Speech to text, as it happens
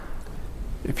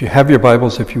If you have your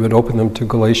Bibles, if you would open them to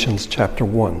Galatians chapter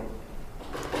 1.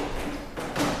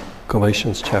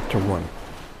 Galatians chapter 1.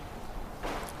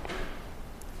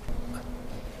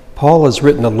 Paul has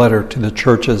written a letter to the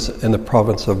churches in the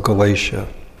province of Galatia,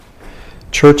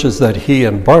 churches that he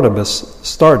and Barnabas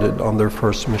started on their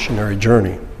first missionary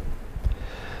journey.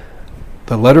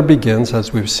 The letter begins,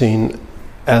 as we've seen,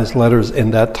 as letters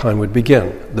in that time would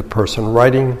begin. The person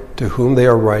writing, to whom they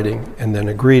are writing, and then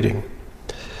a greeting.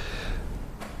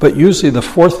 But usually the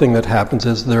fourth thing that happens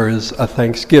is there is a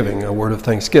thanksgiving, a word of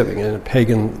thanksgiving. In a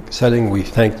pagan setting, we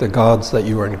thank the gods that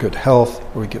you are in good health.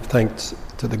 We give thanks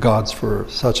to the gods for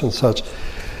such and such.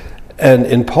 And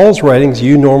in Paul's writings,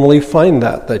 you normally find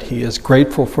that he is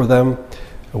grateful for them.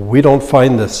 We don't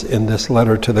find this in this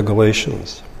letter to the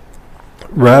Galatians.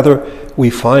 Rather,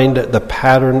 we find the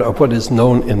pattern of what is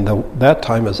known in that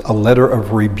time as a letter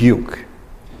of rebuke.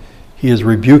 He is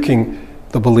rebuking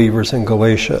the believers in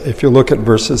Galatia. If you look at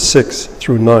verses 6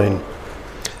 through 9,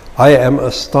 I am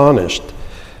astonished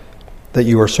that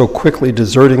you are so quickly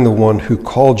deserting the one who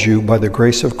called you by the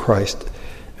grace of Christ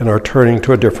and are turning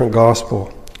to a different gospel,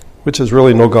 which is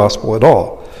really no gospel at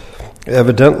all.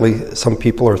 Evidently, some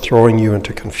people are throwing you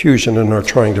into confusion and are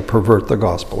trying to pervert the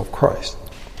gospel of Christ.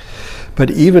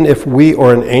 But even if we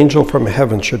or an angel from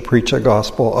heaven should preach a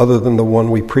gospel other than the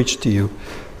one we preach to you,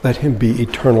 let him be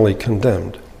eternally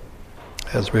condemned.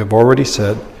 As we have already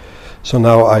said, so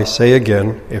now I say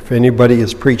again, if anybody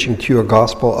is preaching to you a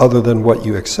gospel other than what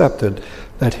you accepted,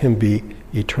 let him be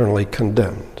eternally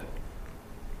condemned.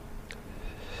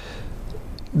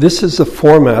 This is the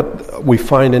format we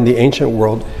find in the ancient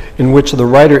world in which the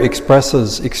writer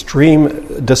expresses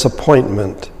extreme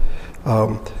disappointment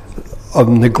of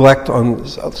neglect on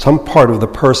some part of the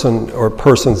person or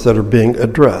persons that are being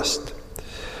addressed.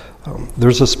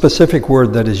 There's a specific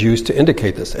word that is used to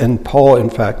indicate this, and Paul, in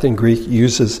fact, in Greek,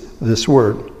 uses this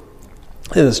word.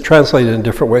 It is translated in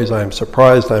different ways. I am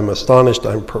surprised, I am astonished,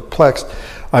 I am perplexed,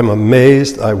 I'm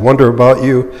amazed, I wonder about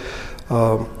you.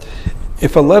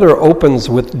 If a letter opens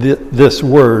with this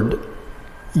word,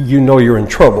 you know you're in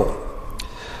trouble.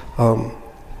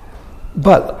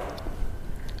 But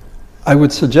I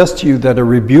would suggest to you that a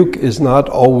rebuke is not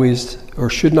always, or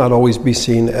should not always be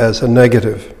seen as a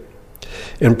negative.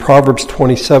 In Proverbs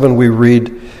 27 we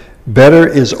read, better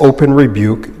is open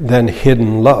rebuke than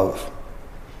hidden love.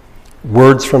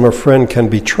 Words from a friend can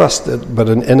be trusted, but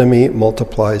an enemy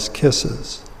multiplies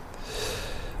kisses.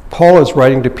 Paul is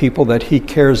writing to people that he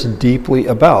cares deeply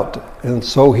about, and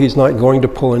so he's not going to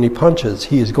pull any punches.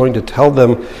 He is going to tell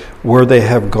them where they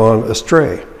have gone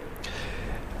astray.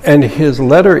 And his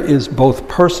letter is both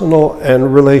personal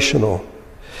and relational.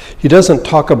 He doesn't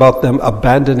talk about them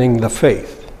abandoning the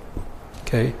faith.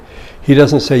 Okay? He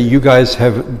doesn't say you guys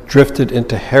have drifted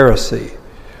into heresy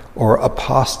or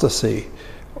apostasy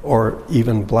or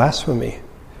even blasphemy.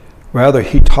 Rather,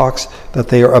 he talks that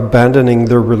they are abandoning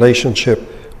their relationship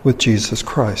with Jesus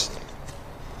Christ.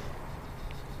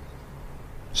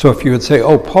 So if you would say,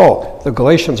 oh, Paul, the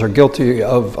Galatians are guilty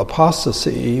of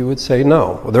apostasy, he would say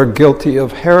no. They're guilty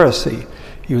of heresy.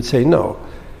 He would say no.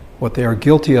 What they are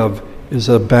guilty of is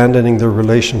abandoning their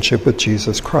relationship with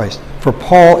Jesus Christ. For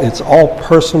Paul, it's all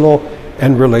personal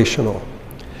and relational.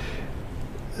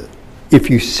 If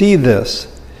you see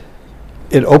this,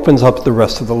 it opens up the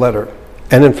rest of the letter.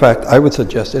 And in fact, I would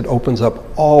suggest it opens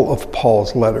up all of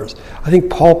Paul's letters. I think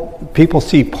people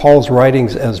see Paul's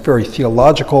writings as very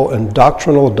theological and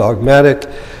doctrinal, dogmatic,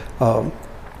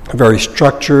 very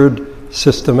structured,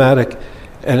 systematic,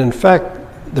 and in fact,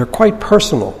 they're quite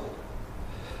personal.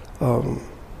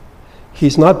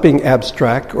 He's not being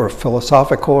abstract or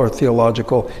philosophical or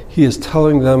theological. He is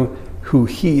telling them who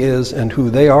he is and who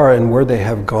they are and where they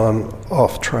have gone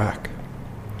off track.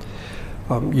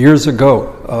 Years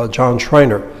ago, John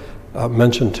Schreiner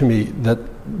mentioned to me that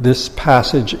this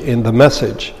passage in the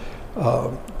Message,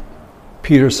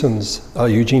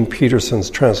 Eugene Peterson's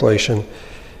translation,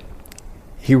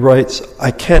 he writes,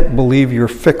 I can't believe your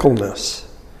fickleness,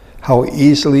 how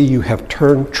easily you have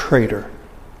turned traitor.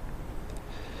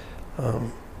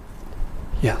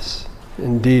 Yes,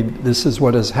 indeed, this is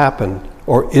what has happened,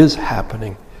 or is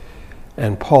happening,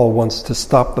 and Paul wants to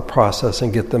stop the process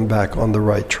and get them back on the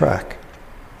right track.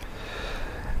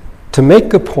 To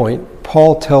make a point,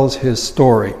 Paul tells his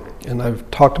story, and I've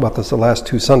talked about this the last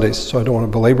 2 Sundays, so I don't want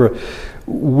to belabor it.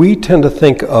 We tend to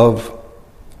think of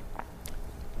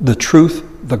the truth,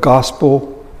 the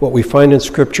gospel, what we find in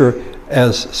Scripture,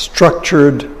 as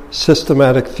structured,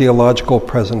 systematic theological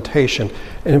presentation.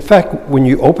 And in fact, when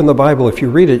you open the Bible, if you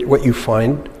read it, what you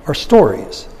find are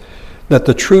stories. That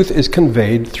the truth is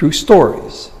conveyed through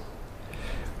stories.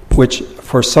 which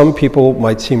for some people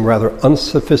might seem rather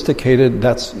unsophisticated.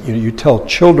 That's, you tell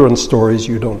children stories,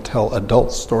 you don't tell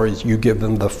adult stories, you give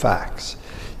them the facts.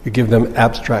 You give them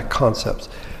abstract concepts.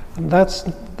 And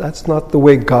that's not the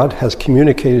way God has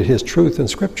communicated his truth in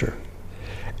Scripture.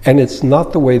 And it's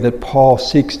not the way that Paul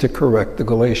seeks to correct the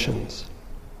Galatians.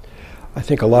 I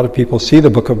think a lot of people see the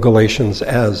book of Galatians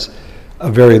as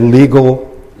a very legal,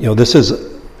 this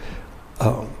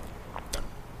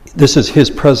is his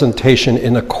presentation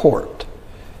in a court.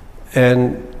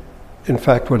 And in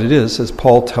fact, what it is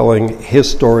Paul telling his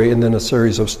story and then a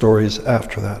series of stories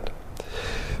after that.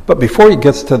 But before he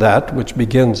gets to that, which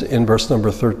begins in verse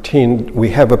number 13, we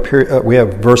have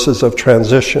verses of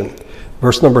transition.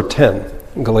 Verse number 10,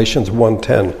 in Galatians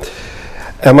 1:10.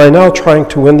 Am I now trying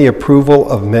to win the approval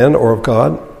of men or of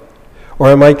God? Or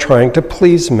am I trying to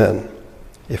please men?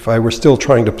 If I were still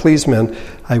trying to please men,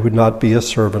 I would not be a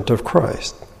servant of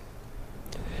Christ.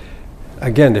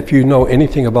 Again, if you know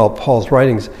anything about Paul's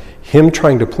writings, him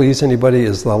trying to please anybody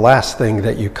is the last thing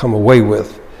that you come away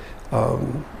with.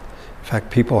 In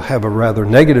fact, people have a rather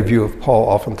negative view of Paul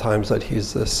oftentimes, that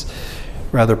he's this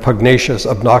rather pugnacious,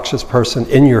 obnoxious person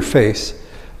in your face.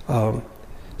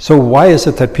 So why is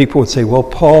it that people would say, well,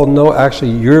 Paul, no,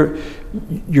 actually,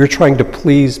 you're trying to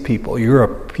please people. You're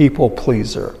a people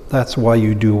pleaser. That's why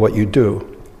you do what you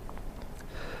do.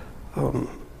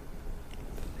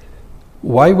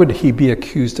 Why would he be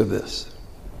accused of this?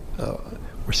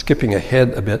 We're skipping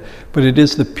ahead a bit, but it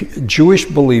is the Jewish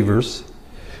believers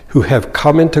who have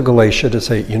come into Galatia to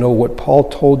say, what Paul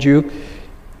told you,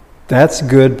 that's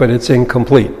good, but it's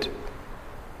incomplete.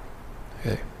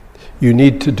 Okay. You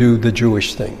need to do the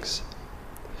Jewish things.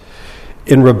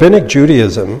 In Rabbinic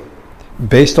Judaism,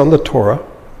 based on the Torah,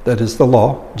 that is the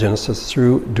law, Genesis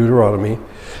through Deuteronomy,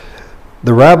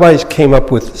 the rabbis came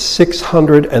up with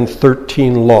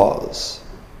 613 laws.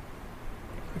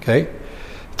 Okay?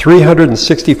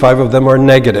 365 of them are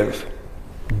negative.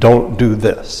 Don't do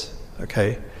this.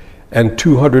 Okay? And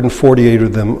 248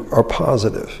 of them are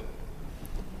positive.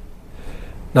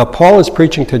 Now, Paul is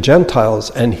preaching to Gentiles,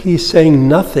 and he's saying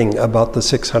nothing about the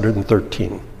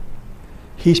 613.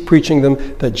 He's preaching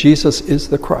them that Jesus is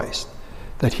the Christ,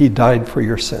 that he died for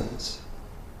your sins.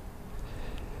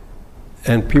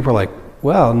 And people are like,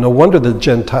 well, no wonder the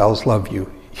Gentiles love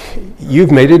you.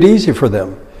 You've made it easy for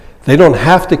them. They don't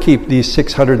have to keep these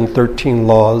 613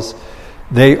 laws.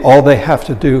 All they have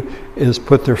to do is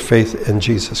put their faith in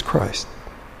Jesus Christ.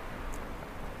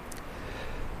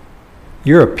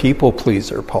 You're a people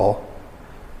pleaser, Paul.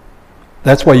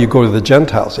 That's why you go to the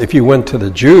Gentiles. If you went to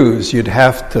the Jews, you'd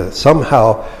have to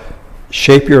somehow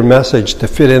shape your message to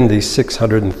fit in these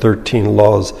 613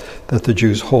 laws that the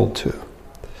Jews hold to.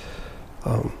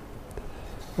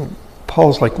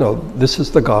 Paul's like, no, this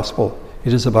is the gospel.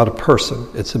 It is about a person.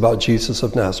 It's about Jesus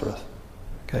of Nazareth.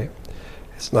 Okay?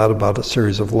 It's not about a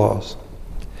series of laws.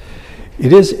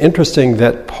 It is interesting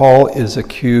that Paul is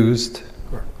accused,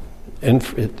 or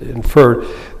inferred,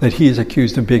 that he is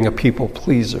accused of being a people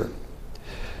pleaser.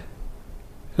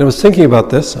 And I was thinking about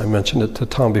this, I mentioned it to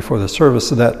Tom before the service,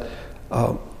 that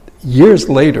years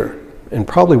later, and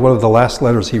probably one of the last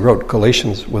letters he wrote,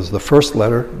 Galatians was the first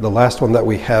letter, the last one that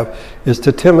we have is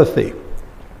to Timothy.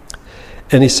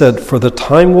 And he said, for the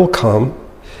time will come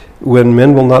when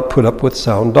men will not put up with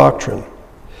sound doctrine.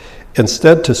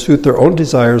 Instead, to suit their own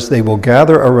desires, they will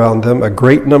gather around them a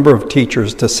great number of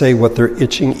teachers to say what their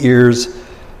itching ears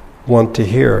want to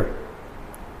hear.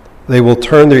 They will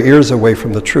turn their ears away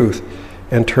from the truth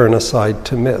and turn aside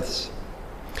to myths.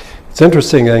 It's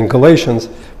interesting, in Galatians,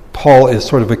 Paul is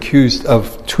sort of accused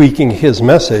of tweaking his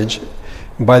message.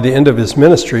 By the end of his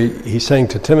ministry, he's saying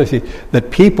to Timothy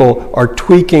that people are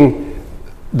tweaking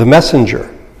the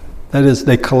messenger. That is,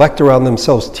 they collect around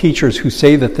themselves teachers who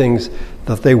say the things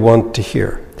that they want to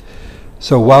hear.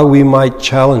 So while we might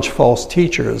challenge false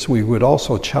teachers, we would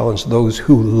also challenge those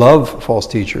who love false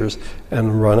teachers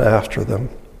and run after them.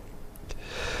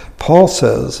 Paul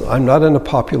says, I'm not in a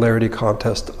popularity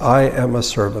contest. I am a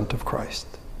servant of Christ.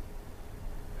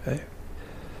 Okay?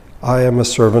 I am a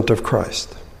servant of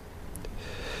Christ.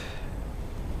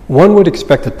 One would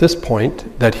expect at this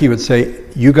point that he would say,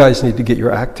 you guys need to get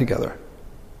your act together.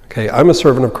 Okay, I'm a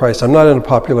servant of Christ. I'm not in a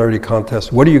popularity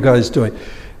contest. What are you guys doing?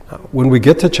 When we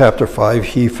get to chapter 5,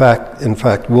 he in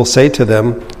fact will say to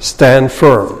them, stand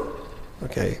firm.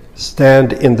 Okay,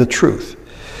 stand in the truth.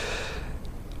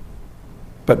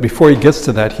 But before he gets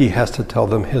to that, he has to tell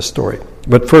them his story.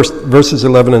 But first, verses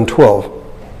 11 and 12.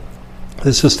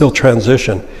 This is still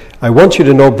transition. I want you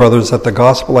to know, brothers, that the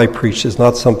gospel I preach is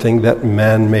not something that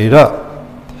man made up.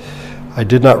 I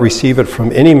did not receive it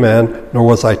from any man, nor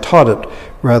was I taught it.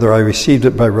 Rather, I received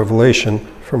it by revelation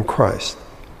from Christ.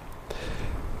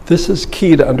 This is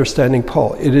key to understanding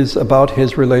Paul. It is about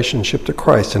his relationship to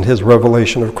Christ and his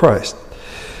revelation of Christ.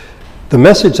 The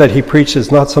message that he preached is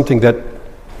not something that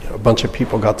a bunch of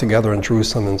people got together in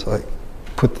Jerusalem and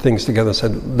put things together and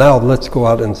said, now let's go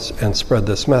out and spread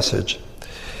this message.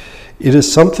 It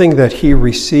is something that he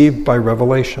received by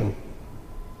revelation.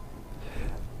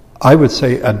 I would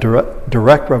say a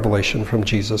direct revelation from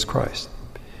Jesus Christ.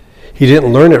 He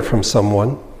didn't learn it from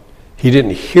someone. He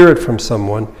didn't hear it from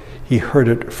someone. He heard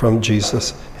it from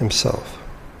Jesus himself.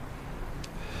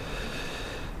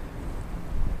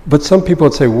 But some people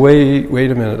would say, wait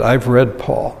a minute, I've read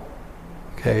Paul.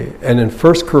 Okay, and in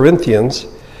 1 Corinthians,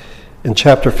 in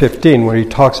chapter 15, when he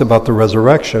talks about the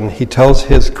resurrection, he tells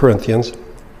his Corinthians,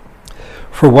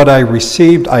 "For what I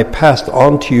received, I passed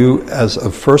on to you as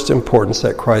of first importance,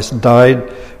 that Christ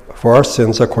died for our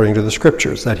sins according to the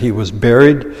Scriptures, that he was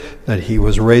buried, that he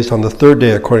was raised on the third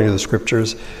day according to the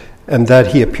Scriptures, and that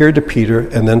he appeared to Peter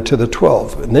and then to the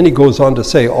 12. And then he goes on to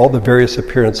say all the various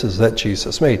appearances that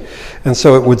Jesus made. And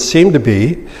so it would seem to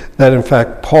be that, in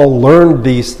fact, Paul learned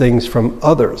these things from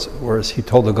others, whereas he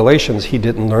told the Galatians he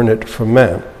didn't learn it from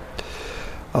man.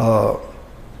 No,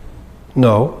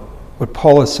 what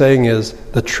Paul is saying is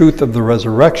the truth of the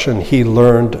resurrection he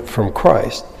learned from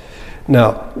Christ.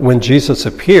 Now, when Jesus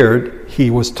appeared, he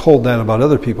was told that about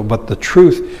other people, but the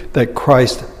truth that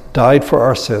Christ died for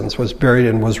our sins, was buried,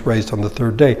 and was raised on the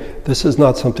third day, this is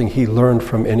not something he learned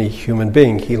from any human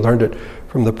being. He learned it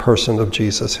from the person of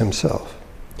Jesus himself.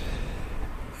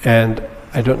 And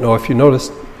I don't know if you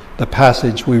noticed the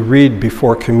passage we read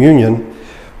before communion,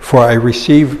 "For I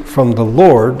received from the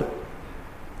Lord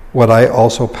what I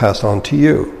also passed on to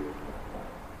you."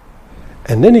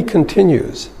 And then he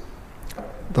continues,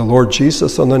 "The Lord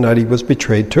Jesus, on the night he was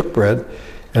betrayed, took bread,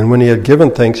 and when he had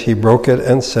given thanks, he broke it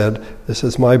and said, 'This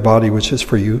is my body, which is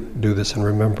for you. Do this in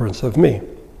remembrance of me.'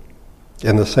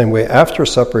 In the same way, after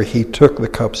supper, he took the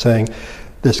cup, saying,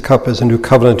 'This cup is a new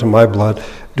covenant in my blood.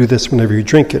 Do this whenever you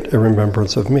drink it in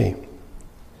remembrance of me.'"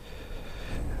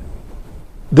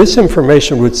 This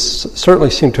information would certainly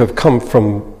seem to have come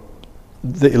from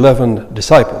the 11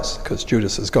 disciples, because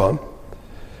Judas is gone.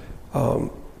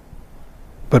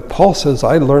 But Paul says,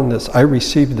 I learned this, I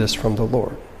received this from the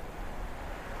Lord.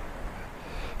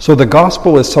 So the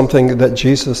gospel is something that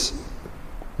Jesus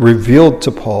revealed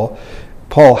to Paul.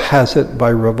 Paul has it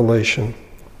by revelation.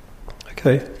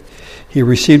 Okay? He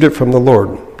received it from the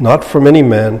Lord, not from any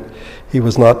man. He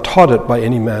was not taught it by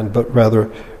any man, but rather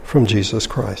from Jesus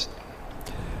Christ.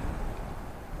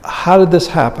 How did this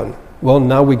happen? Well,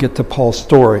 now we get to Paul's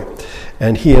story,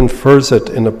 and he infers it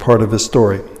in a part of his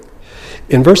story.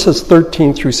 In verses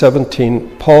 13 through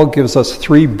 17, Paul gives us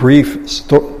three brief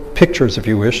pictures, if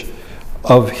you wish,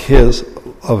 of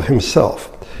himself.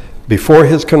 Before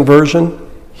his conversion,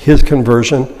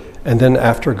 and then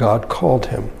after God called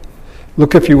him.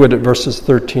 Look, if you would, at verses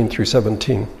 13 through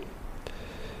 17.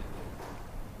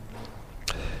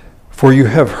 "For you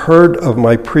have heard of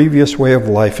my previous way of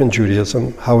life in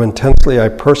Judaism, how intensely I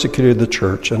persecuted the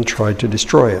church and tried to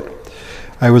destroy it.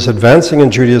 I was advancing in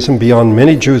Judaism beyond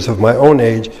many Jews of my own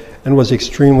age and was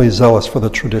extremely zealous for the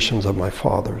traditions of my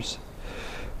fathers.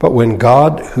 But when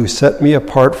God, who set me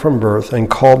apart from birth and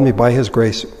called me by his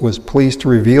grace, was pleased to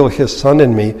reveal his Son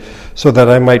in me so that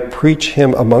I might preach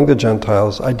him among the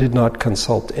Gentiles, I did not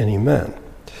consult any man.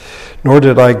 Nor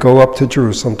did I go up to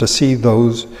Jerusalem to see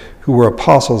those who were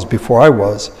apostles before I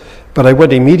was, but I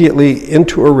went immediately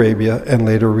into Arabia and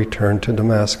later returned to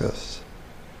Damascus."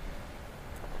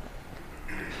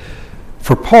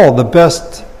 For Paul, the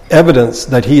best evidence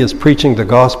that he is preaching the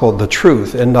gospel, the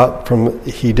truth, and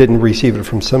he didn't receive it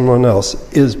from someone else,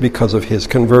 is because of his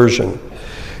conversion.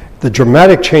 The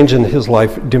dramatic change in his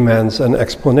life demands an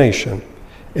explanation,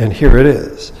 and here it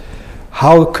is.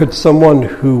 How could someone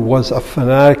who was a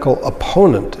fanatical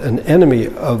opponent, an enemy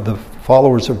of the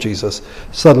followers of Jesus,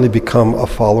 suddenly become a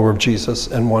follower of Jesus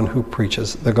and one who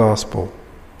preaches the gospel?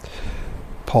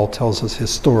 Paul tells us his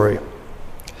story.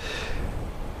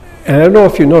 And I don't know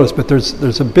if you noticed, but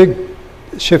there's a big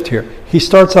shift here. He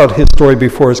starts out his story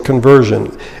before his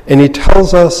conversion, and he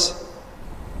tells us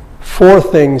four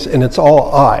things, and it's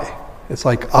all I. It's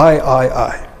like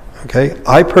I. Okay?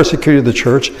 I persecuted the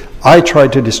church. I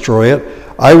tried to destroy it.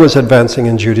 I was advancing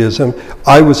in Judaism.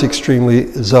 I was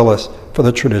extremely zealous for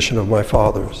the tradition of my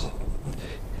fathers.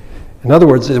 In other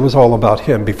words, it was all about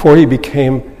him. Before he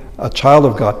became a child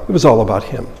of God, it was all about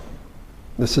him.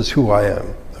 This is who I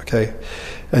am. Okay?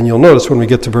 And you'll notice when we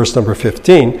get to verse number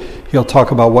 15, he'll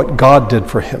talk about what God did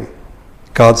for him.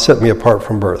 God set me apart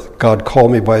from birth. God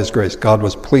called me by his grace. God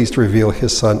was pleased to reveal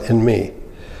his Son in me.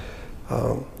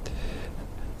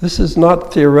 This is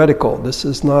not theoretical. This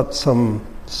is not some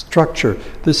structure.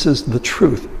 This is the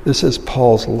truth. This is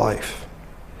Paul's life.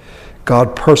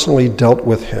 God personally dealt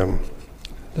with him.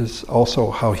 This is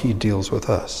also how he deals with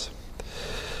us.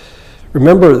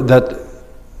 Remember that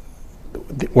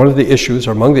one of the issues,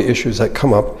 or among the issues that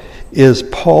come up, is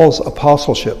Paul's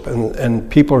apostleship. And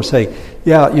people are saying,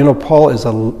 yeah, Paul is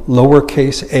a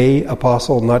lowercase a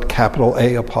apostle, not capital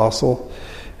A apostle.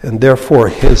 And therefore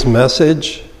his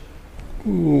message,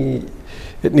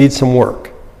 it needs some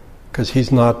work, because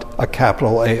he's not a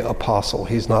capital A apostle.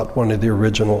 He's not one of the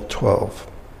original 12.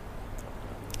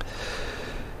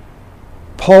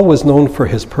 Paul was known for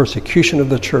his persecution of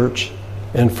the church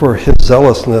and for his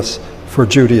zealousness for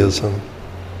Judaism.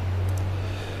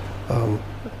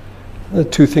 The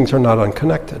two things are not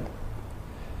unconnected.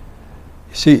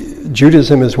 You see,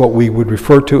 Judaism is what we would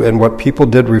refer to, and what people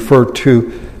did refer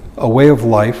to, a way of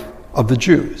life of the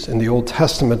Jews in the Old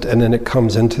Testament, and then it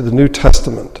comes into the New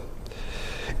Testament.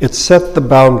 It set the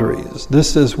boundaries.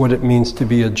 This is what it means to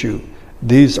be a Jew.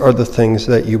 These are the things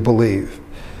that you believe.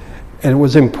 And it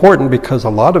was important because a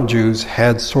lot of Jews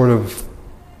had sort of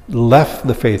left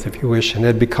the faith, if you wish, and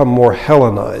had become more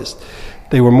Hellenized.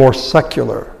 They were more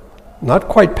secular, not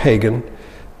quite pagan,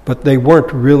 but they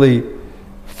weren't really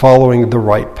following the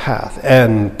right path.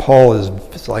 And Paul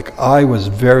is like, I was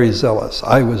very zealous.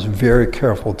 I was very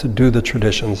careful to do the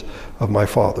traditions of my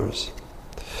fathers.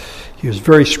 He was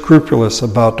very scrupulous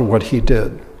about what he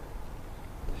did.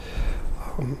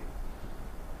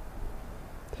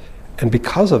 And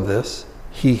because of this,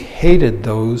 he hated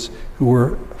those who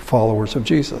were followers of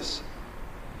Jesus.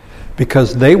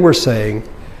 Because they were saying,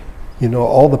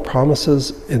 all the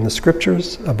promises in the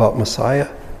scriptures about Messiah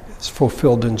is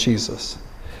fulfilled in Jesus.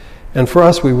 And for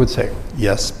us, we would say,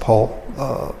 yes, Paul,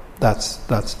 that's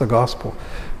the gospel.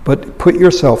 But put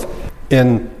yourself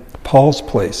in Paul's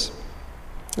place,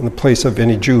 in the place of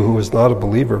any Jew who is not a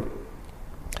believer.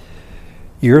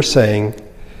 You're saying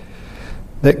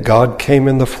that God came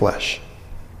in the flesh,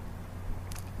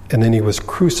 and then he was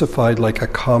crucified like a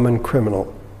common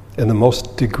criminal in the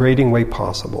most degrading way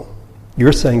possible.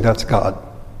 You're saying that's God.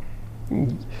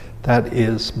 That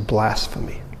is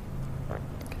blasphemy.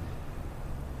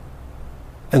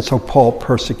 And so Paul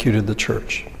persecuted the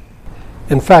church.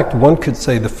 In fact, one could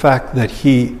say the fact that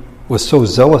he was so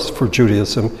zealous for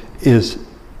Judaism is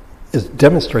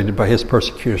demonstrated by his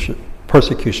persecution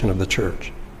of the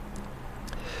church.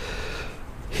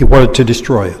 He wanted to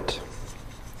destroy it.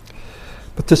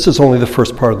 But this is only the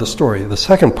first part of the story. The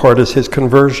second part is his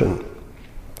conversion.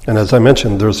 And as I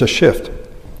mentioned, there's a shift.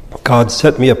 God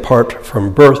set me apart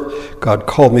from birth. God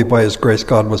called me by his grace.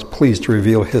 God was pleased to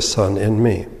reveal his Son in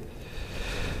me.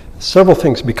 Several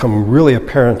things become really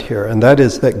apparent here, and that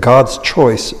is that God's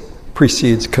choice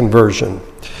precedes conversion.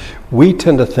 We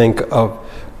tend to think of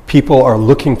people are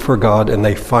looking for God and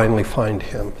they finally find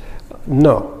him.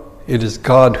 No, it is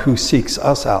God who seeks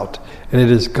us out, and it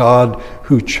is God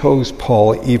who chose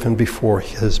Paul even before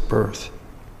his birth.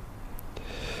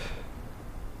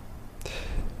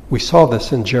 We saw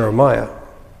this in Jeremiah,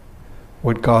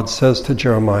 what God says to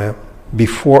Jeremiah,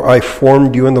 before I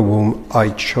formed you in the womb, I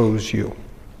chose you.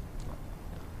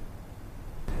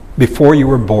 Before you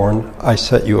were born, I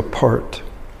set you apart.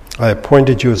 I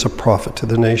appointed you as a prophet to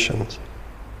the nations.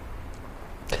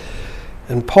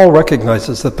 And Paul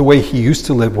recognizes that the way he used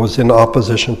to live was in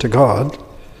opposition to God.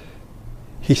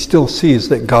 He still sees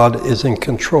that God is in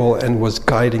control and was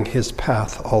guiding his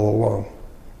path all along.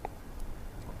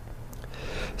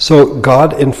 So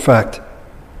God, in fact,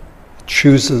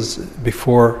 chooses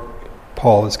before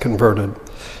Paul is converted.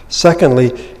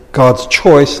 Secondly, God's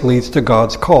choice leads to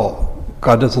God's call.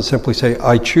 God doesn't simply say,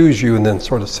 I choose you, and then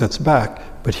sort of sits back,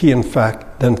 but he, in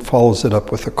fact, then follows it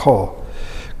up with a call.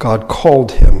 God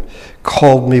called him,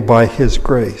 called me by his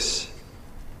grace.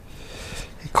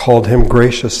 He called him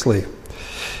graciously.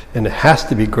 And it has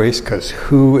to be grace, because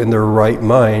who in their right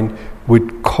mind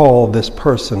would call this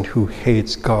person who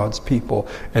hates God's people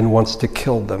and wants to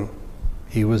kill them?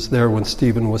 He was there when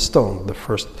Stephen was stoned, the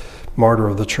first martyr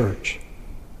of the church.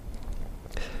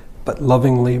 But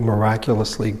lovingly,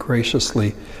 miraculously,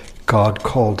 graciously, God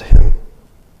called him.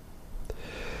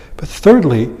 But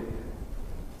thirdly,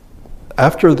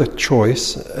 after the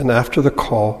choice and after the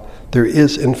call, there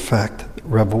is in fact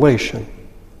revelation.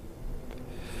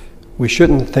 We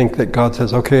shouldn't think that God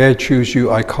says, okay, I choose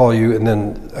you, I call you, and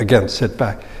then again sit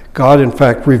back. God in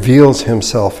fact reveals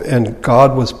himself, and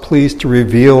God was pleased to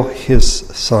reveal his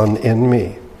Son in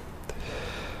me.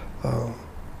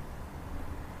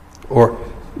 Or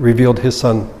revealed his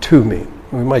Son to me.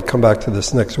 We might come back to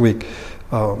this next week.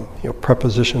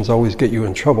 Prepositions always get you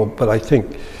in trouble, but I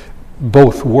think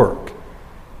both work.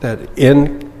 that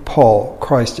in Paul,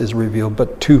 Christ is revealed,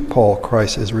 but to Paul,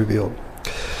 Christ is revealed.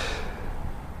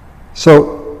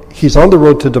 So he's on the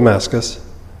road to Damascus.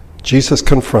 Jesus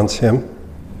confronts him.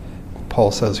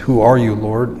 Paul says, "Who are you,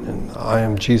 Lord?" And "I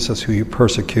am Jesus who you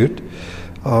persecute."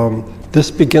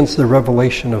 This begins the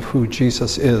revelation of who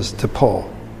Jesus is to Paul.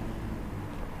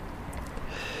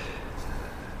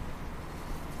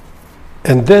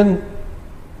 And then,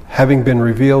 having been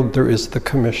revealed, there is the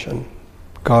commission.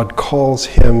 God calls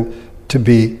him to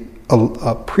be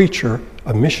a preacher,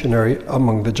 a missionary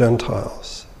among the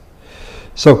Gentiles.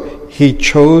 So he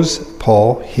chose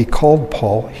Paul, he called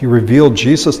Paul, he revealed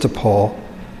Jesus to Paul.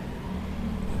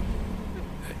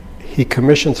 He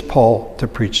commissions Paul to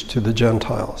preach to the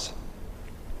Gentiles.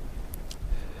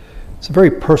 It's a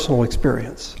very personal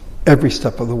experience, every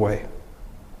step of the way.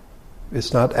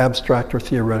 It's not abstract or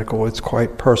theoretical, it's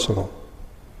quite personal.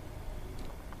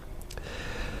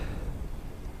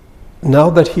 Now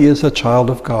that he is a child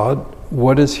of God,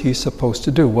 what is he supposed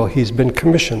to do? Well, he's been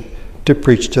commissioned to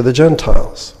preach to the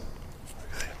Gentiles.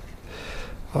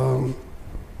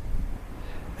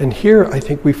 And here I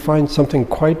think we find something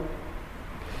quite,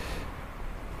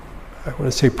 I want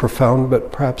to say profound,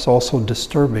 but perhaps also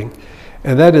disturbing.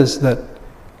 And that is that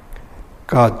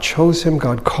God chose him,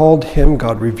 God called him,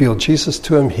 God revealed Jesus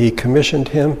to him, he commissioned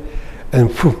him,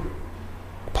 and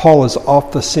Paul is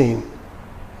off the scene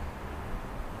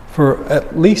for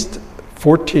at least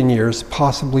 14 years,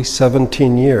 possibly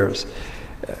 17 years.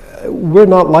 We're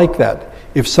not like that.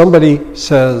 If somebody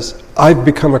says, "I've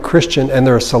become a Christian," and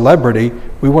they're a celebrity,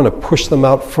 we want to push them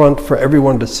out front for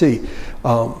everyone to see.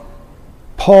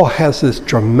 Paul has this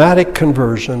dramatic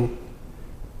conversion,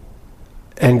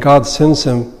 and God sends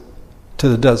him to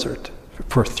the desert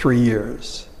for 3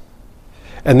 years.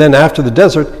 And then after the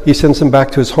desert, he sends him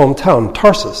back to his hometown,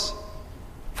 Tarsus,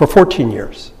 for 14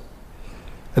 years.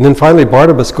 And then finally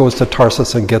Barnabas goes to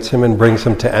Tarsus and gets him and brings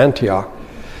him to Antioch.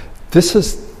 This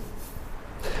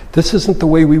isn't the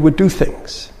way we would do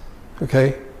things,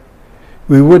 okay?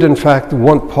 We would in fact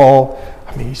want Paul,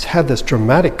 he's had this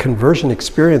dramatic conversion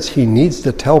experience, he needs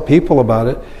to tell people about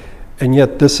it, and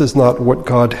yet this is not what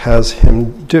God has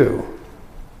him do.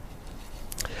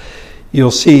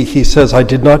 You'll see, he says, "I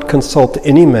did not consult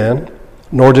any man,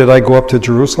 nor did I go up to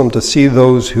Jerusalem to see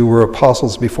those who were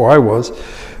apostles before I was,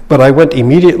 but I went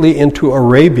immediately into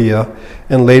Arabia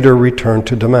and later returned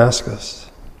to Damascus."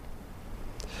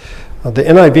 The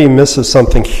NIV misses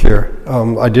something here.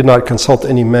 I did not consult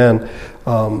any man.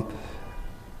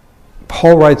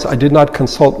 Paul writes, "I did not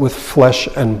consult with flesh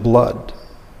and blood."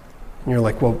 And you're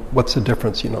like, well, what's the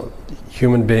difference?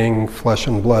 Human being, flesh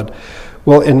and blood.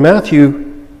 Well, in Matthew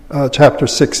chapter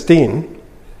 16,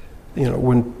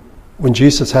 when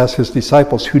Jesus asked his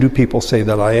disciples, "Who do people say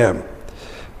that I am?"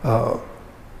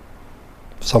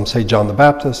 Some say John the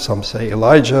Baptist, some say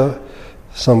Elijah,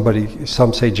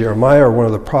 some say Jeremiah or one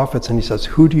of the prophets, and he says,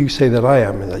 "Who do you say that I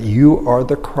am?" And that you are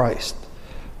the Christ,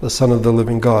 the Son of the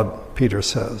living God, Peter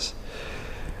says.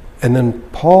 And then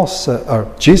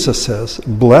Jesus says,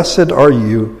 "Blessed are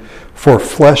you, for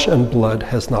flesh and blood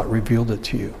has not revealed it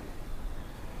to you."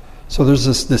 So there's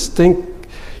this distinct,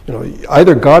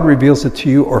 either God reveals it to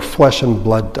you or flesh and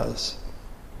blood does.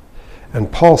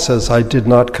 And Paul says, "I did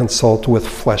not consult with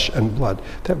flesh and blood."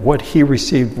 That what he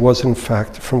received was in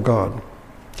fact from God.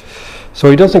 So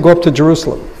he doesn't go up to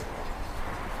Jerusalem,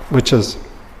 which is,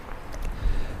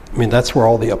 that's where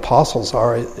all the apostles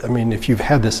are. If you've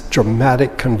had this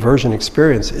dramatic conversion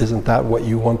experience, isn't that what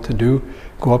you want to do?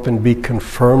 Go up and be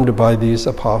confirmed by these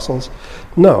apostles?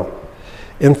 No.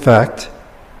 In fact,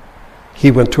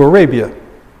 he went to Arabia.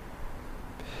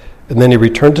 And then he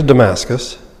returned to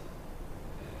Damascus.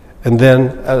 And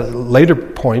then at a later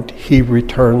point, he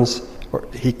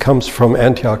comes from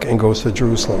Antioch and goes to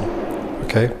Jerusalem.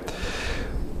 Okay?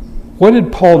 What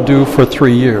did Paul do for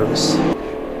 3 years?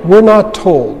 We're not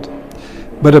told.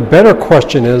 But a better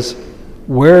question is,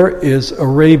 where is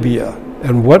Arabia?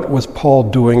 And what was Paul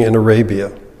doing in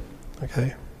Arabia?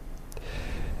 Okay?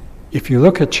 If you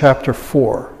look at chapter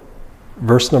 4,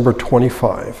 verse number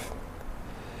 25,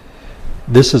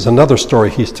 this is another story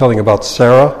he's telling about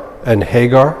Sarah and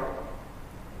Hagar.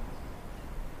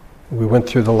 We went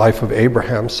through the life of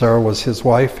Abraham. Sarah was his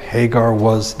wife. Hagar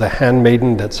was the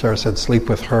handmaiden that Sarah said, "Sleep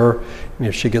with her, and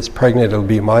if she gets pregnant, it'll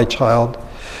be my child."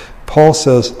 Paul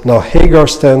says, "Now Hagar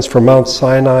stands for Mount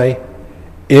Sinai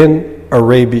in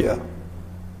Arabia."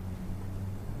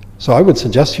 So I would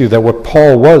suggest to you that what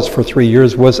Paul was for 3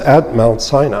 years was at Mount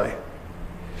Sinai.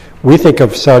 We think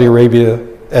of Saudi Arabia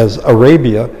as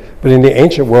Arabia, but in the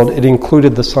ancient world, it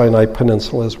included the Sinai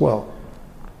Peninsula as well.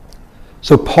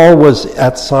 So Paul was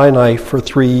at Sinai for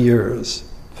 3 years.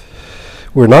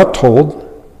 We're not told,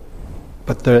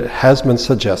 but it has been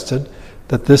suggested,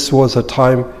 that this was a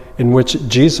time in which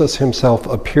Jesus himself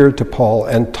appeared to Paul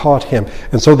and taught him.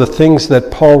 And so the things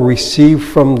that Paul received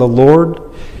from the Lord,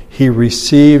 he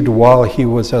received while he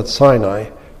was at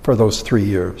Sinai for those 3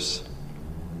 years.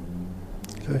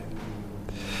 Okay?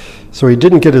 So he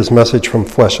didn't get his message from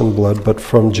flesh and blood, but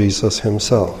from Jesus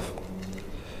himself.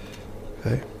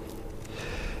 Okay?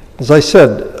 As I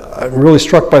said, I'm really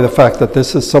struck by the fact that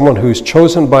this is someone who's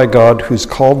chosen by God, who's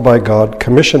called by God,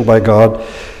 commissioned by God,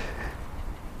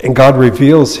 and God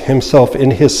reveals himself in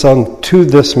his Son to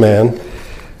this man.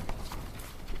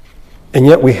 And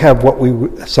yet we have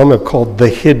what some have called the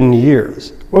hidden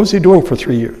years. What was he doing for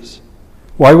 3 years?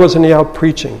 Why wasn't he out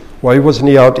preaching? Why wasn't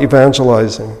he out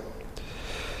evangelizing?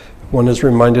 One is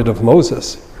reminded of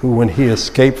Moses, who when he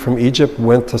escaped from Egypt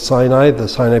went to Sinai, the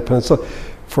Sinai Peninsula.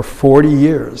 For 40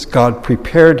 years, God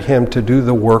prepared him to do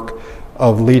the work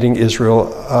of leading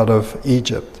Israel out of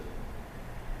Egypt.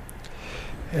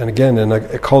 And again, in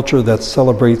a culture that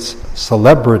celebrates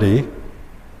celebrity,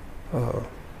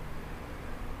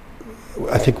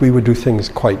 I think we would do things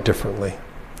quite differently.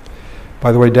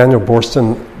 By the way, Daniel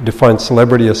Boorstin defines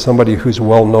celebrity as somebody who's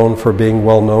well known for being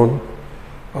well known.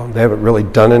 They haven't really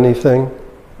done anything.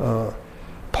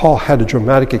 Paul had a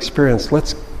dramatic experience.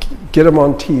 Let's get him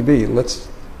on TV. Let's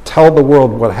tell the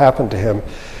world what happened to him.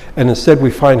 And instead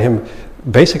we find him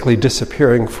basically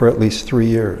disappearing for at least 3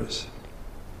 years.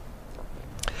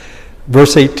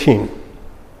 Verse 18.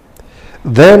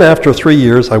 Then after 3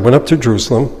 years I went up to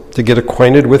Jerusalem to get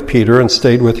acquainted with Peter and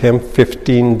stayed with him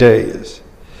 15 days.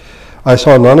 I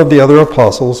saw none of the other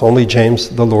apostles, only James,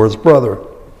 the Lord's brother.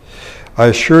 I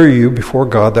assure you before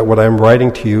God that what I am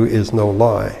writing to you is no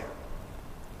lie.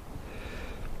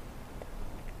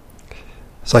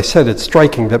 As I said, it's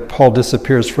striking that Paul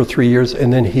disappears for 3 years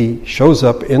and then he shows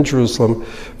up in Jerusalem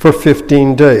for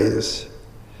 15 days.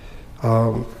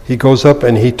 He goes up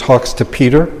and he talks to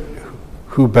Peter.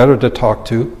 Who better to talk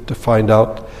to find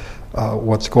out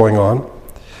what's going on?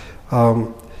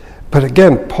 But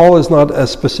again, Paul is not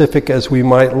as specific as we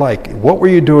might like. What were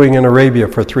you doing in Arabia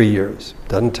for 3 years?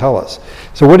 Doesn't tell us.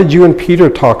 So what did you and Peter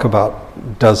talk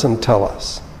about? Doesn't tell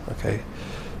us. Okay,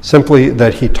 simply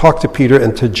that he talked to Peter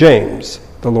and to James,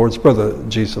 the Lord's brother,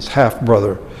 Jesus'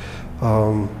 half-brother.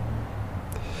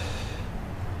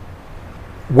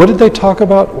 What did they talk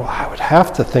about? Well, I would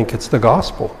have to think it's the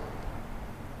gospel.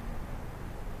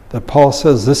 That Paul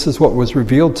says, this is what was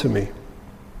revealed to me.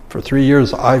 For 3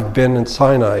 years I've been in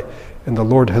Sinai, and the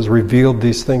Lord has revealed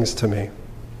these things to me.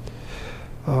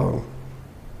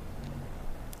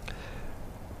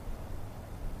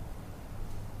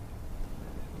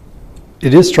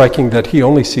 It is striking that he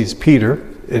only sees Peter.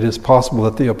 It is possible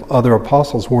that the other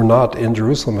apostles were not in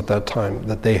Jerusalem at that time,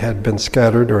 that they had been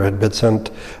scattered or had been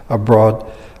sent abroad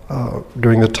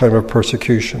during the time of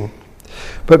persecution.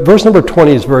 But verse number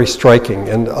 20 is very striking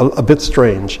and a bit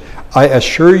strange. I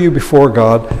assure you before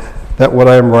God that what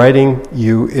I am writing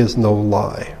you is no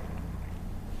lie.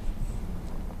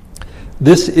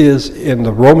 This is, in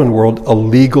the Roman world, a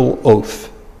legal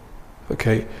oath.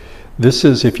 Okay? This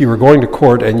is if you were going to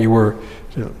court and you were,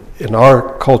 in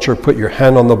our culture, put your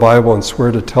hand on the Bible and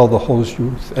swear to tell the whole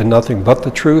truth and nothing but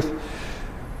the truth.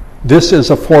 This is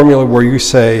a formula where you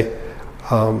say,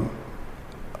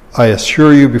 I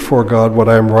assure you before God what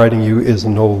I am writing you is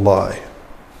no lie.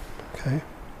 Okay?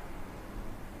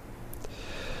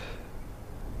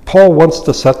 Paul wants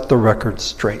to set the record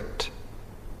straight.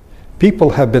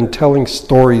 People have been telling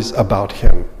stories about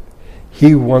him.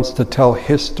 He wants to tell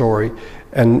his story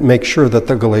and make sure that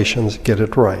the Galatians get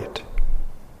it right.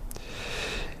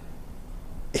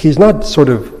 He's not sort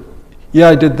of, yeah,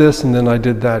 I did this and then I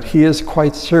did that. He is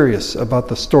quite serious about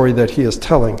the story that he is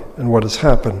telling and what has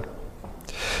happened.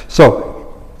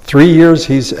 So, 3 years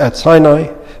he's at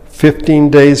Sinai,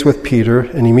 15 days with Peter,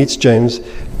 and he meets James.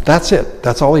 That's it.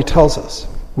 That's all he tells us.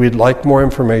 We'd like more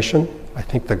information. I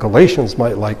think the Galatians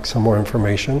might like some more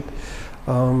information.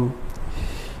 But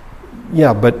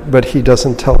he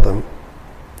doesn't tell them.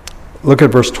 Look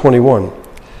at verse 21.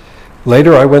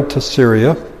 Later I went to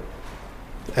Syria.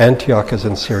 Antioch is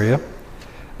in Syria.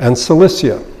 And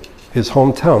Cilicia, his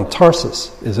hometown,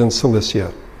 Tarsus, is in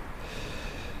Cilicia.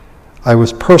 I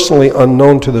was personally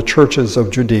unknown to the churches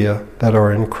of Judea that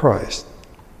are in Christ.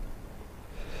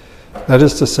 That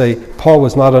is to say, Paul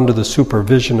was not under the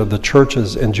supervision of the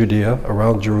churches in Judea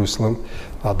around Jerusalem.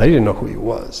 They didn't know who he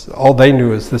was. All they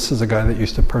knew is this is a guy that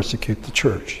used to persecute the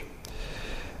church.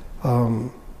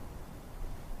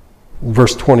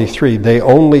 Verse 23, they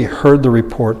only heard the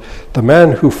report. The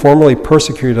man who formerly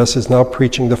persecuted us is now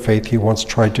preaching the faith he once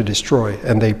tried to destroy,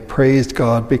 and they praised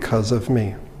God because of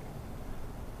me.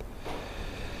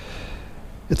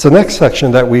 It's the next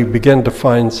section that we begin to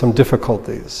find some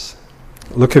difficulties.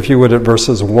 Look, if you would, at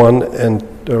verses 1 and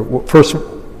first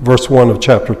verse 1 of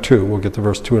chapter 2. We'll get to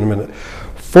verse 2 in a minute.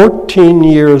 14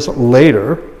 years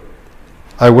later,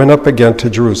 I went up again to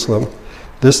Jerusalem.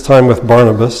 This time with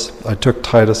Barnabas, I took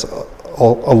Titus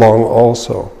along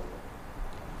also.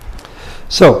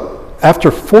 So, after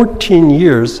 14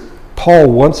 years, Paul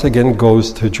once again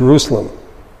goes to Jerusalem.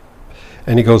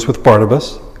 And he goes with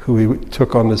Barnabas, who he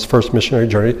took on this first missionary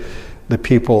journey. The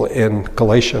people in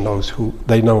Galatia know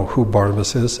who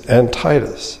Barnabas is, and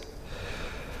Titus.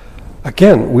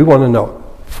 Again, we want to know,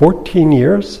 14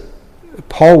 years?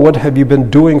 Paul, what have you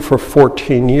been doing for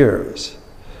 14 years?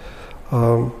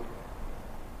 Well,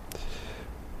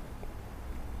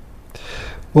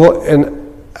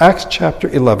 in Acts chapter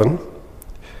 11,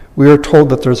 we are told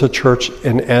that there's a church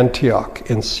in Antioch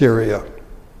in Syria.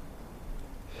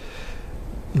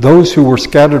 Those who were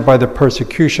scattered by the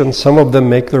persecution, some of them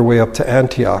make their way up to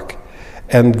Antioch.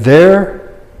 And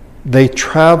there they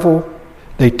travel,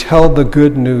 they tell the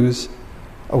good news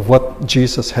of what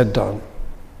Jesus had done.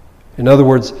 In other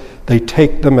words, they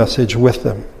take the message with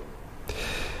them.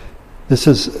 This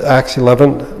is Acts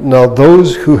 11. Now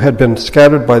those who had been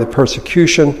scattered by the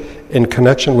persecution in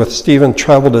connection with Stephen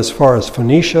traveled as far as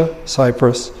Phoenicia,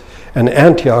 Cyprus, and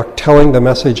Antioch, telling the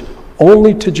message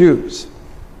only to Jews.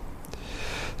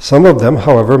 Some of them,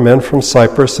 however, men from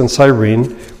Cyprus and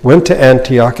Cyrene, went to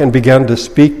Antioch and began to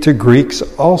speak to Greeks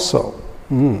also.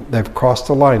 They've crossed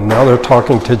the line. Now they're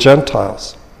talking to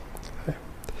Gentiles,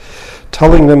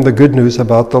 telling them the good news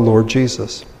about the Lord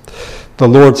Jesus. The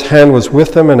Lord's hand was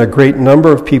with them, and a great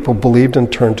number of people believed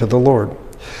and turned to the Lord.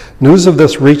 News of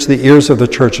this reached the ears of the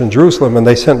church in Jerusalem, and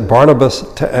they sent Barnabas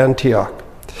to Antioch.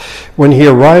 When he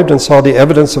arrived and saw the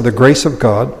evidence of the grace of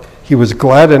God, he was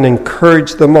glad and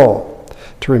encouraged them all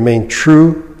to remain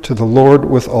true to the Lord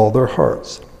with all their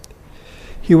hearts.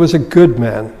 He was a good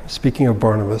man, speaking of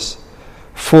Barnabas,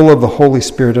 full of the Holy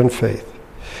Spirit and faith,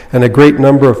 and a great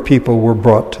number of people were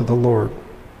brought to the Lord.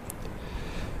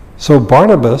 So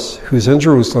Barnabas, who's in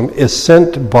Jerusalem, is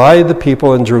sent by the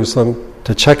people in Jerusalem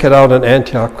to check it out in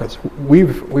Antioch, because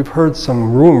we've heard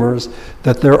some rumors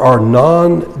that there are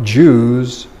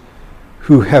non-Jews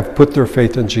who have put their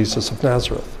faith in Jesus of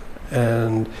Nazareth.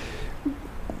 And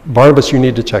Barnabas, you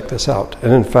need to check this out.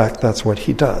 And in fact, that's what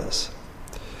he does.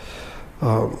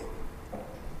 By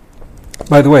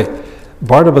the way,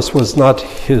 Barnabas was not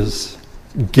his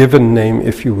given name,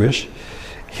 if you wish.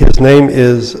 His name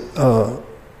is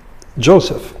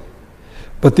Joseph.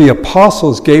 But the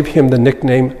apostles gave him the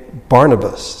nickname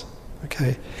Barnabas.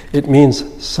 Okay? It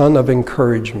means son of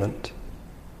encouragement.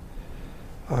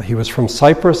 He was from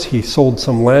Cyprus. He sold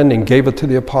some land and gave it to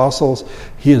the apostles.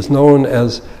 He is known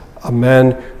as a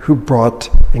man who brought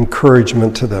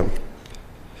encouragement to them.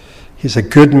 He's a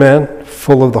good man,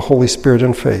 full of the Holy Spirit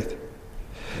and faith.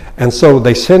 And so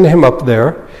they send him up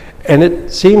there, and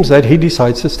it seems that he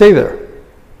decides to stay there.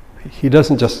 He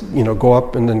doesn't just, go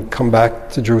up and then come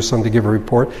back to Jerusalem to give a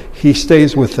report. He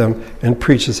stays with them and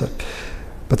preaches it.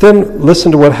 But then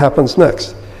listen to what happens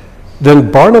next.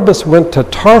 Then Barnabas went to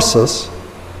Tarsus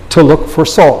to look for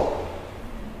Saul.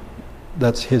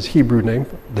 That's his Hebrew name,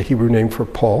 the Hebrew name for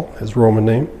Paul, his Roman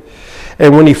name.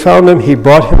 And when he found him, he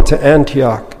brought him to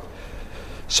Antioch.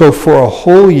 So for a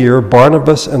whole year,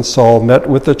 Barnabas and Saul met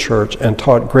with the church and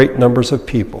taught great numbers of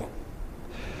people.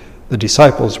 The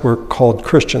disciples were called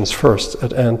Christians first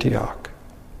at Antioch.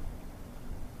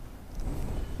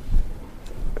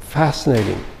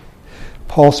 Fascinating.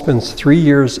 Paul spends 3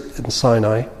 years in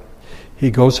Sinai.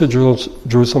 He goes to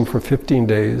Jerusalem for 15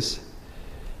 days.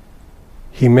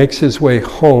 He makes his way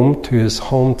home to his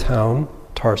hometown,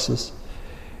 Tarsus,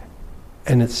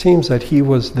 and it seems that he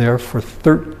was there for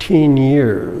 13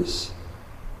 years.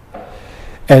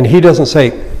 And he doesn't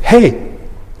say, hey,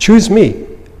 choose me,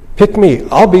 pick me,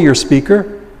 I'll be your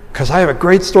speaker, because I have a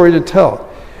great story to tell.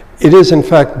 It is, in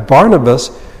fact,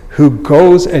 Barnabas who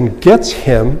goes and gets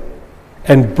him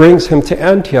and brings him to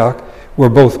Antioch, where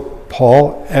both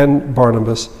Paul and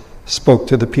Barnabas spoke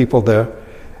to the people there.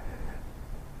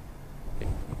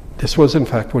 This was, in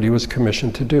fact, what he was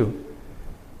commissioned to do.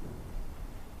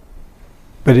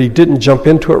 But he didn't jump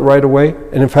into it right away.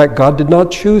 And in fact, God did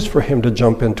not choose for him to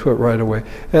jump into it right away.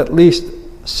 At least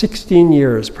 16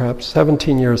 years, perhaps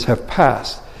 17 years have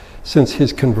passed since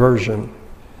his conversion.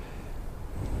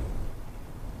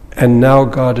 And now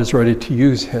God is ready to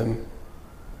use him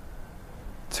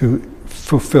to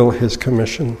fulfill his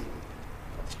commission.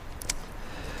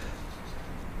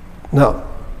 Now,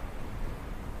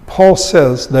 Paul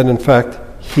says that, in fact,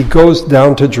 he goes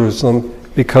down to Jerusalem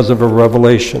because of a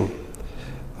revelation.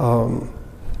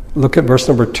 Look at verse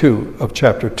number 2 of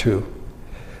chapter 2.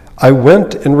 I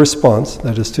went in response,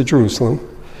 that is to Jerusalem,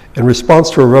 in response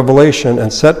to a revelation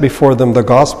and set before them the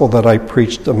gospel that I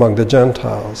preached among the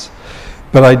Gentiles.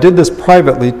 But I did this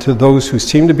privately to those who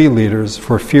seemed to be leaders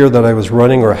for fear that I was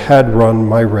running or had run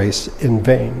my race in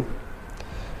vain.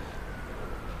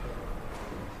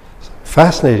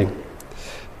 Fascinating.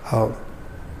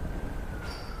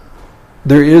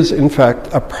 There is, in fact,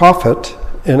 a prophet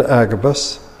in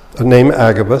Agabus, named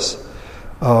Agabus,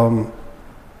 who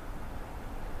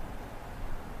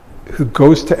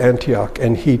goes to Antioch,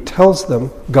 and he tells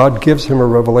them, God gives him a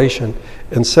revelation,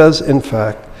 and says, in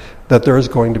fact, that there is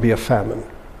going to be a famine.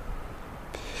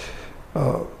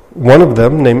 One of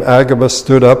them, named Agabus,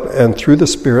 stood up and through the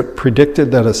Spirit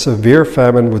predicted that a severe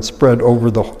famine would spread over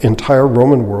the entire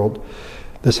Roman world.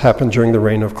 This happened during the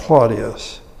reign of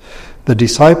Claudius. The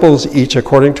disciples, each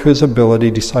according to his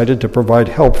ability, decided to provide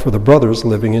help for the brothers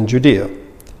living in Judea.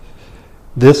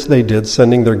 This they did,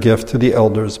 sending their gift to the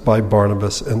elders by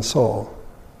Barnabas and Saul.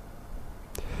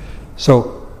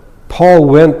 So Paul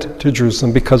went to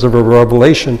Jerusalem because of a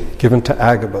revelation given to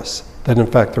Agabus, that in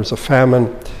fact there's a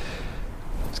famine.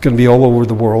 It's going to be all over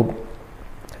the world.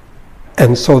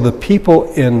 And so the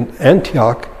people in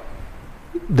Antioch,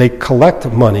 they collect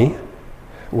money,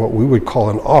 what we would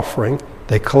call an offering.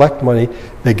 They collect money,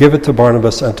 they give it to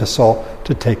Barnabas and to Saul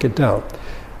to take it down.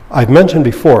 I've mentioned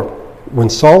before, when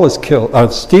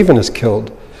Stephen is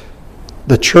killed,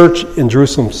 the church in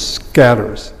Jerusalem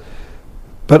scatters.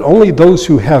 But only those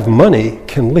who have money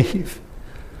can leave.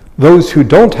 Those who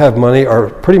don't have money are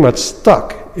pretty much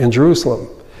stuck in Jerusalem.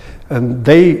 And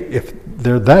if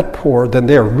they're that poor, then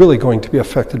they are really going to be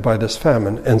affected by this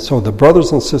famine. And so the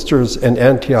brothers and sisters in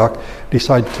Antioch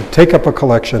decide to take up a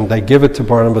collection. They give it to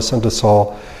Barnabas and to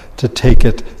Saul to take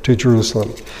it to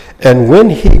Jerusalem. And when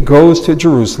he goes to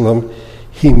Jerusalem,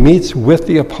 he meets with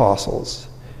the apostles,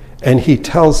 and he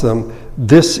tells them,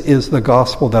 this is the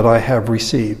gospel that I have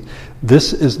received.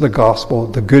 This is the gospel,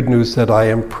 the good news that I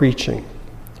am preaching.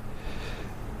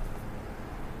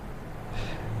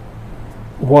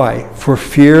 Why? For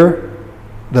fear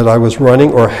that I was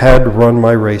running or had run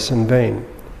my race in vain.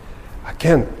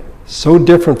 Again, so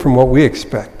different from what we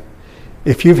expect.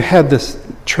 If you've had this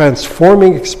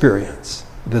transforming experience,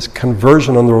 this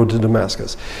conversion on the road to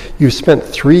Damascus, you've spent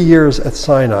 3 years at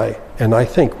Sinai, and I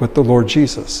think with the Lord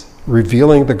Jesus,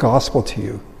 revealing the gospel to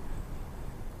you,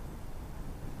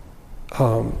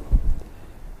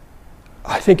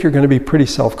 I think you're going to be pretty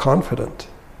self-confident.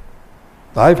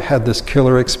 I've had this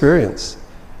killer experience,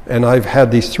 and I've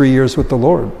had these 3 years with the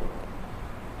Lord.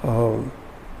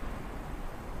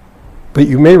 But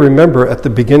you may remember at the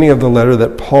beginning of the letter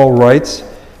that Paul writes,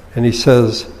 and he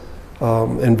says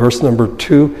in verse number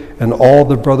 2, and all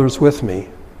the brothers with me.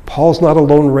 Paul's not a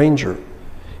lone ranger.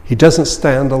 He doesn't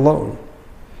stand alone.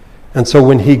 And so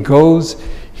when he goes,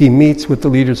 he meets with the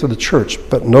leaders of the church.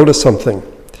 But notice something.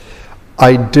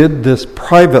 I did this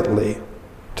privately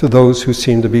to those who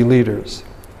seem to be leaders.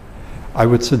 I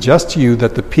would suggest to you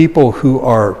that the people who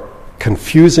are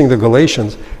confusing the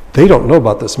Galatians, they don't know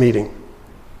about this meeting.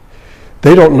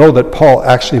 They don't know that Paul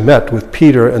actually met with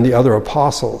Peter and the other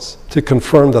apostles to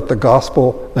confirm that the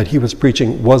gospel that he was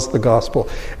preaching was the gospel.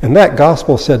 And that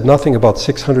gospel said nothing about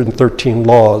 613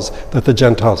 laws that the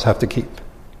Gentiles have to keep.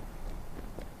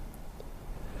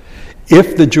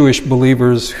 If the Jewish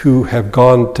believers who have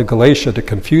gone to Galatia to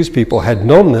confuse people had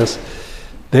known this,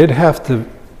 they'd have to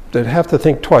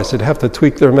think twice. They'd have to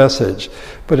tweak their message.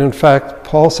 But in fact,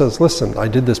 Paul says, listen, I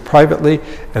did this privately,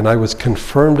 and I was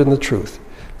confirmed in the truth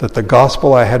that the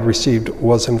gospel I had received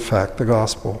was in fact the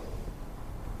gospel.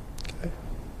 Okay.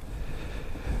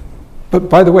 But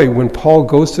by the way, when Paul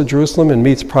goes to Jerusalem and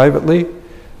meets privately,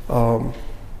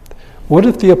 what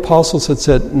if the apostles had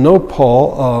said, no,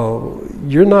 Paul,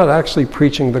 you're not actually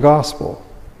preaching the gospel?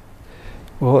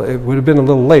 Well, it would have been a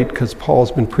little late because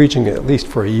Paul's been preaching at least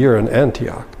for a year in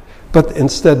Antioch. But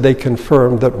instead they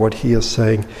confirmed that what he is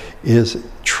saying is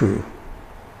true.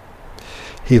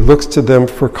 He looks to them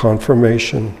for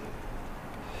confirmation.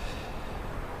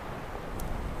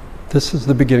 This is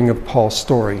the beginning of Paul's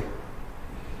story.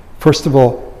 First of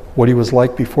all, what he was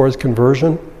like before his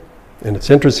conversion. And it's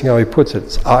interesting how he puts it.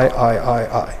 It's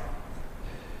I.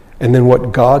 And then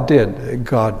what God did,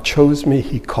 God chose me,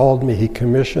 he called me, he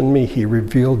commissioned me, he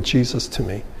revealed Jesus to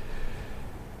me.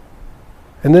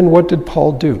 And then what did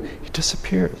Paul do? He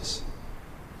disappears.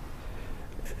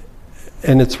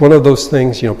 And it's one of those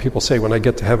things, people say when I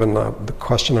get to heaven, the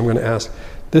question I'm going to ask,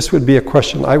 this would be a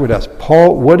question I would ask.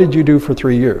 Paul, what did you do for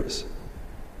 3 years?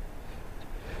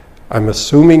 I'm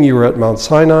assuming you were at Mount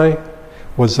Sinai.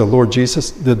 Was the Lord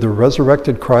Jesus, did the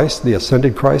resurrected Christ, the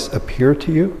ascended Christ, appear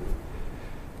to you?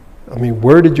 I mean,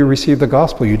 where did you receive the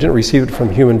gospel? You didn't receive it from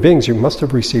human beings. You must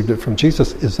have received it from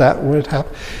Jesus. Is that when it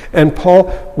happened? And Paul,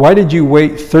 why did you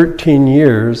wait 13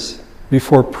 years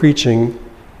before preaching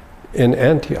in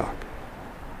Antioch?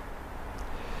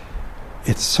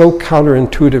 It's so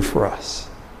counterintuitive for us.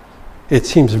 It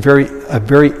seems a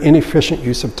very inefficient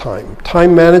use of time.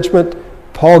 Time management,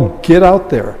 Paul, get out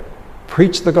there.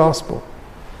 Preach the gospel.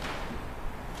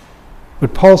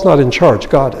 But Paul's not in charge.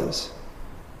 God is.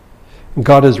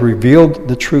 God has revealed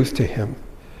the truth to him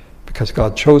because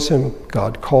God chose him,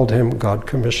 God called him, God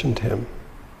commissioned him.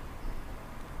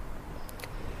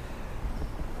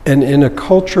 And in a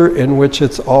culture in which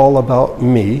it's all about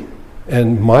me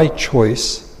and my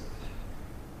choice,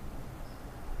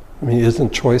 I mean,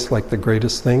 isn't choice like the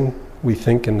greatest thing we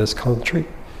think in this country?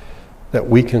 That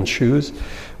we can choose?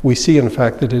 We see, in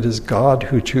fact, that it is God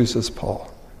who chooses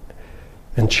Paul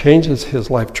and changes his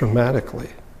life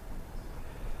dramatically.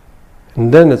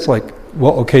 And then it's like,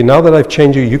 well, okay, now that I've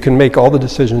changed you, you can make all the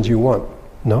decisions you want.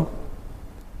 No.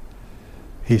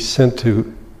 He's sent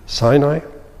to Sinai,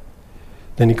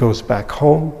 then he goes back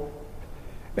home,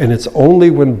 and it's only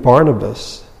when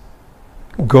Barnabas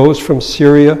goes from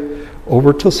Syria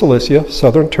over to Cilicia,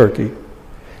 southern Turkey,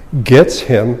 gets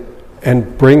him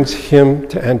and brings him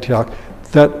to Antioch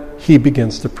that he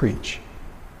begins to preach.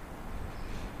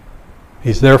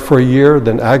 He's there for a year,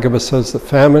 then Agabus says the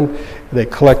famine, they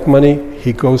collect money,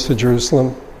 he goes to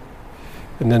Jerusalem.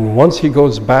 And then once he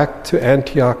goes back to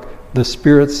Antioch, the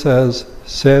Spirit says,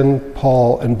 send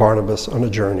Paul and Barnabas on a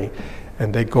journey.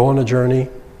 And they go on a journey,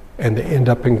 and they end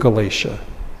up in Galatia.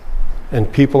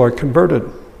 And people are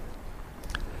converted.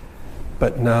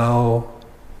 But now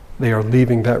they are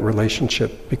leaving that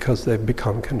relationship because they've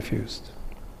become confused.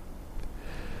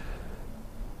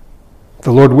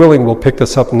 The Lord willing, we'll pick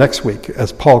this up next week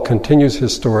as Paul continues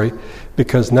his story,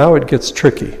 because now it gets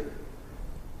tricky.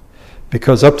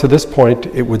 Because up to this point,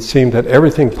 it would seem that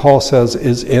everything Paul says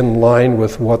is in line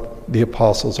with what the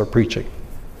apostles are preaching.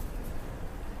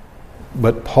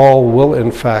 But Paul will,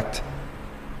 in fact,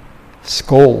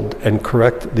 scold and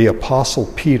correct the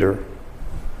apostle Peter,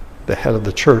 the head of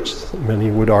the church,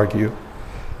 many would argue,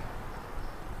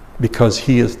 because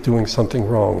he is doing something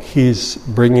wrong. He's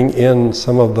bringing in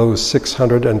some of those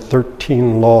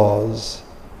 613 laws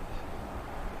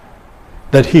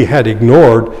that he had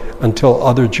ignored until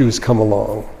other Jews come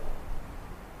along.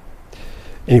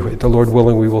 Anyway, the Lord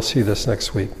willing, we will see this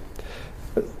next week.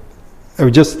 I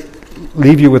would just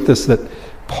leave you with this, that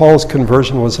Paul's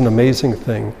conversion was an amazing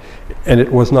thing, and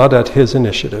it was not at his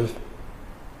initiative.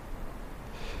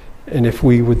 And if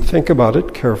we would think about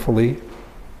it carefully,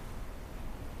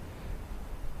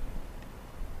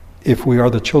 if we are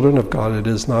the children of God, it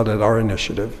is not at our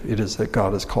initiative. It is that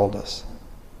God has called us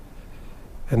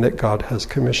and that God has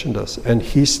commissioned us. And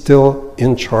he's still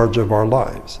in charge of our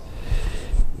lives.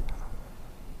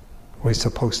 We're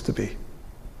supposed to be.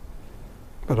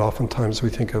 But oftentimes we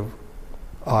think of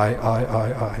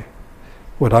I,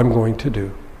 what I'm going to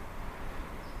do.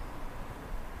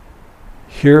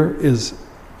 Here is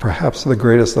perhaps the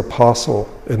greatest apostle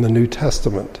in the New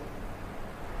Testament.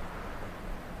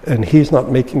 And he's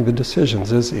not making the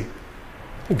decisions, is he?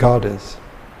 God is.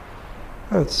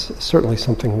 That's certainly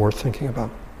something worth thinking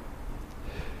about.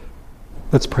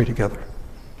 Let's pray together.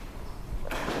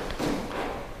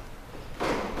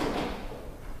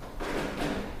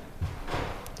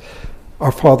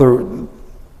 Our Father,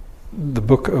 the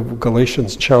book of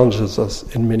Galatians challenges us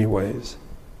in many ways.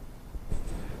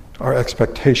 Our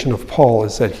expectation of Paul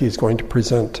is that he's going to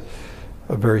present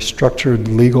a very structured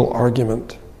legal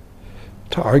argument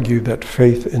to argue that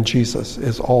faith in Jesus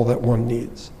is all that one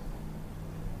needs.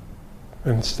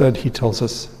 And instead, he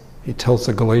tells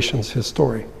the Galatians his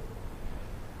story.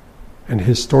 And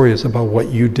his story is about what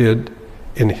you did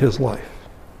in his life.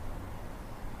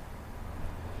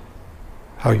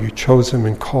 How you chose him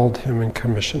and called him and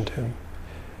commissioned him.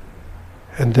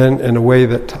 And then in a way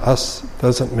that to us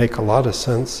doesn't make a lot of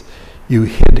sense, you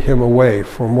hid him away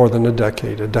for more than a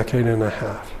decade and a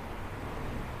half,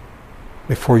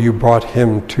 before you brought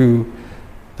him to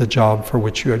the job for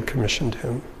which you had commissioned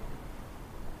him.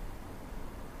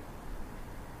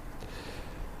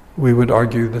 We would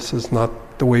argue this is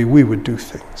not the way we would do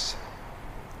things.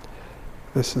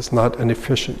 This is not an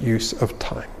efficient use of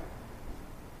time.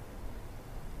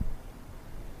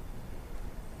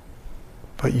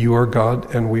 But you are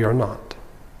God and we are not.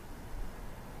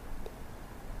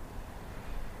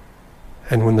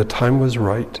 And when the time was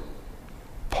right,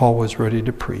 Paul was ready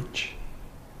to preach.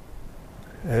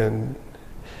 And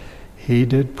he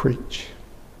did preach.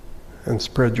 and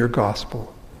spread your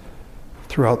gospel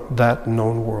throughout that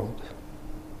known world.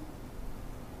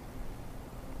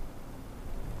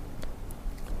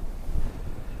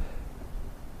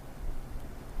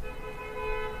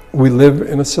 We live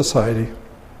in a society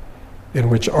in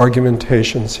which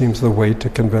argumentation seems the way to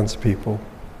convince people.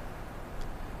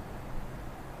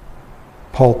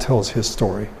 Paul tells his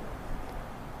story.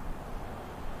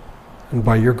 And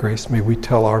by your grace, may we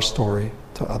tell our story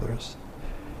to others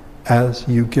as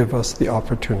you give us the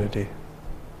opportunity,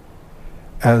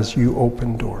 as you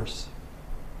open doors,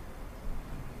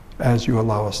 as you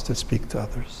allow us to speak to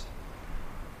others.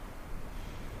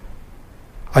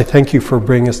 I thank you for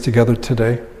bringing us together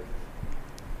today.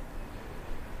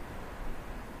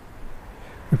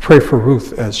 We pray for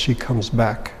Ruth as she comes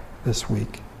back this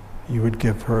week. You would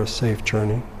give her a safe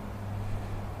journey.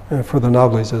 And for the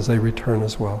Nobleys as they return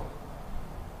as well.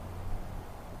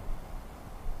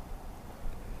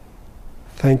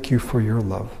 Thank you for your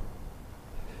love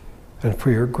and for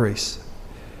your grace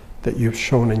that you've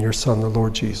shown in your Son, the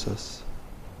Lord Jesus,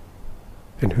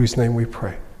 in whose name we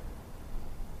pray.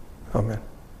 Amen.